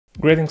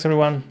Greetings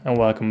everyone and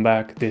welcome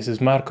back, this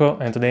is Marco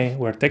and today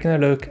we're taking a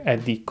look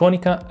at the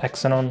Konica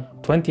Hexanon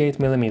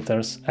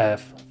 28mm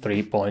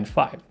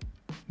f3.5.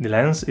 The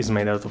lens is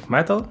made out of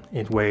metal,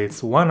 it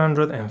weighs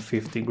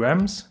 150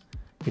 grams,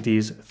 it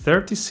is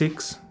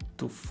 36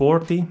 to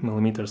 40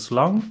 millimeters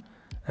long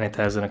and it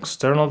has an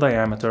external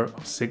diameter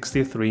of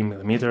 63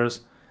 millimeters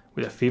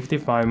with a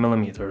 55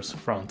 millimeters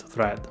front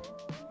thread.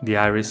 The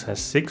Aries has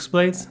 6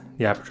 blades,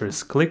 the aperture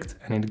is clicked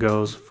and it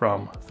goes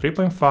from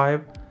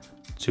 3.5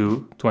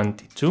 to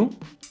 22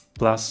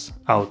 plus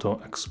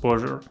auto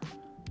exposure.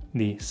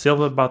 The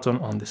silver button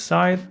on the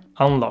side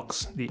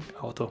unlocks the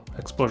auto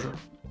exposure.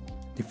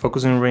 The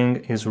focusing ring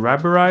is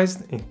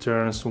rubberized, it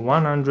turns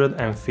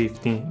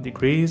 150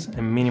 degrees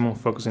and minimum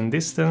focusing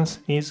distance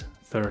is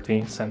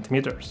 30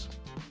 centimeters.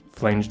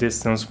 Flange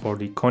distance for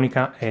the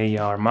Konica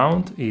AR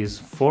mount is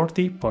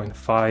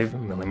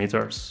 40.5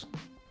 millimeters.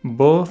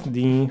 Both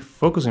the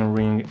focusing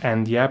ring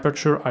and the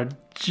aperture are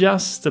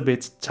just a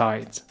bit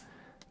tight.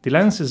 The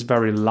lens is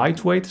very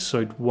lightweight, so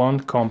it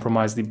won't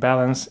compromise the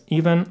balance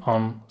even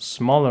on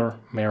smaller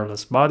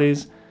mirrorless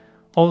bodies,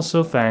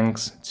 also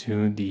thanks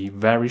to the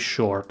very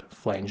short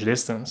flange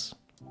distance.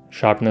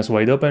 Sharpness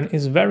wide open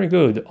is very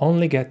good,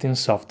 only getting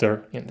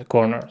softer in the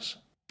corners.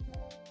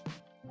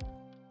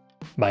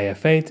 By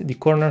f8, the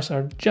corners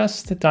are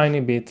just a tiny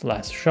bit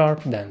less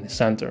sharp than the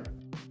center.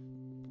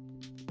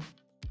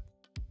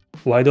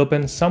 Wide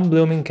open, some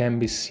blooming can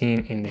be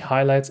seen in the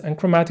highlights and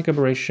chromatic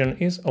aberration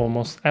is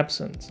almost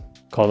absent.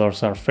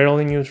 Colors are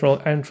fairly neutral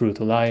and true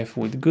to life,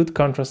 with good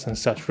contrast and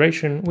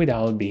saturation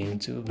without being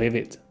too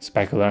vivid.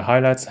 Specular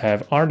highlights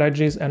have hard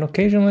edges and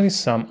occasionally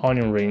some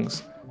onion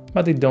rings,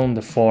 but they don't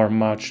deform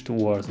much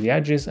towards the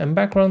edges and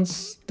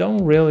backgrounds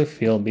don't really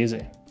feel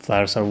busy.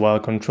 Flares are well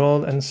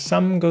controlled and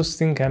some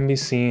ghosting can be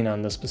seen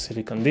under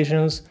specific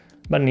conditions,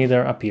 but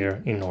neither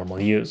appear in normal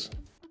use.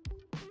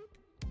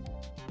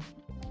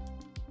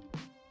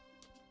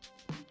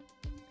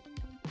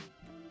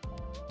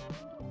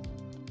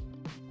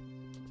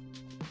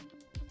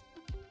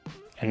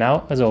 And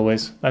now, as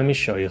always, let me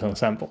show you some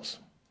samples.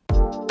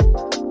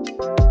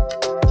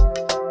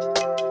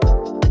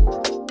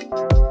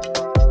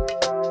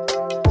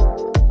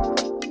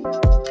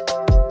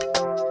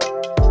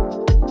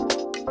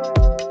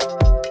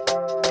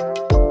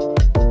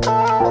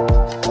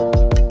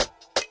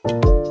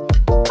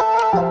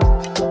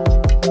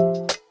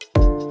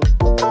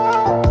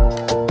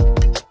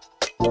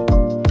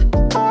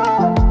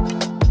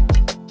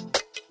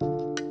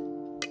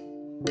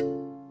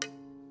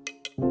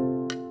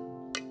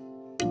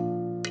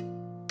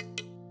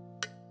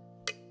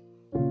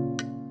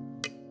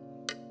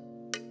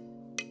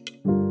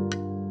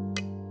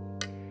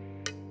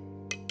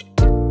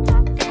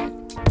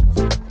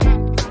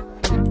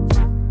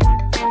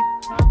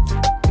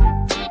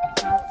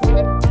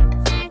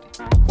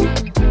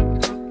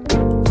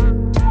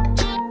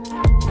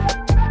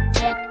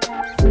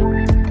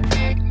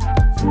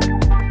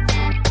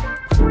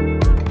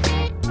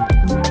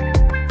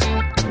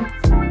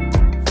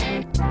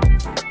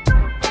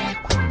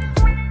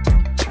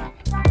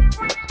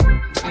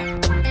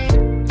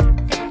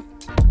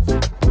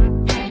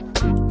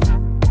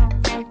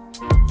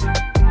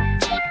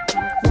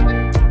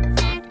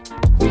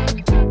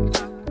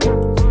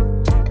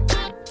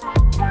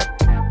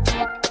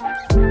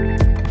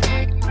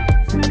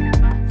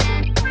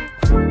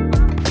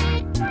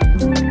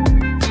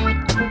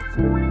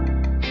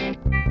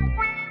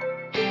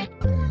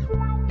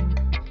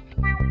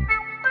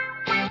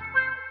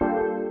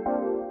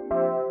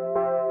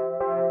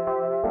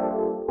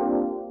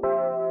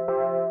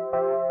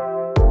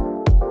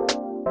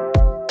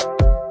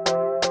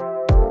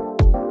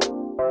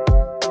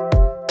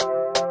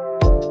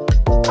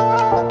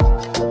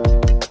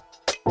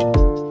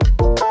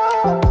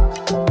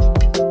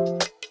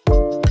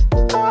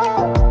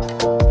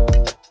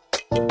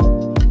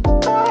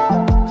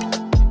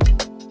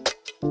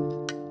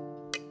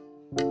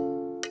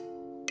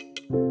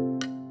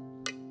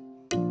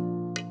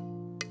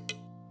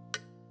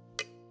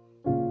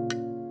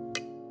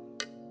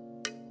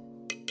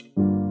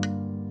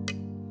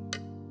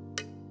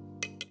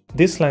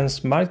 This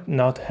lens might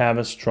not have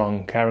a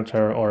strong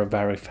character or a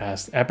very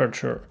fast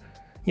aperture,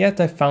 yet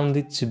I found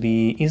it to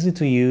be easy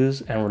to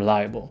use and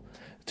reliable,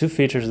 two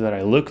features that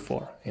I look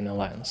for in a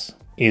lens.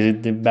 Is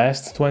it the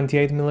best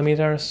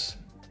 28mm?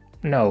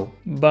 No,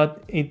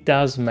 but it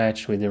does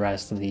match with the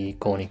rest of the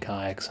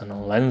Konica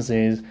Hexanon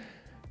lenses,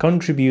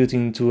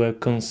 contributing to a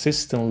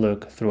consistent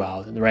look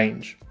throughout the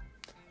range.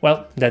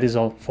 Well, that is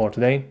all for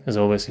today. As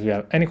always, if you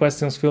have any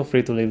questions, feel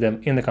free to leave them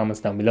in the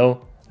comments down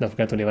below. Don't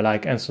forget to leave a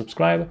like and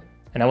subscribe,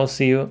 and I will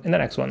see you in the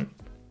next one.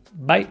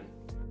 Bye!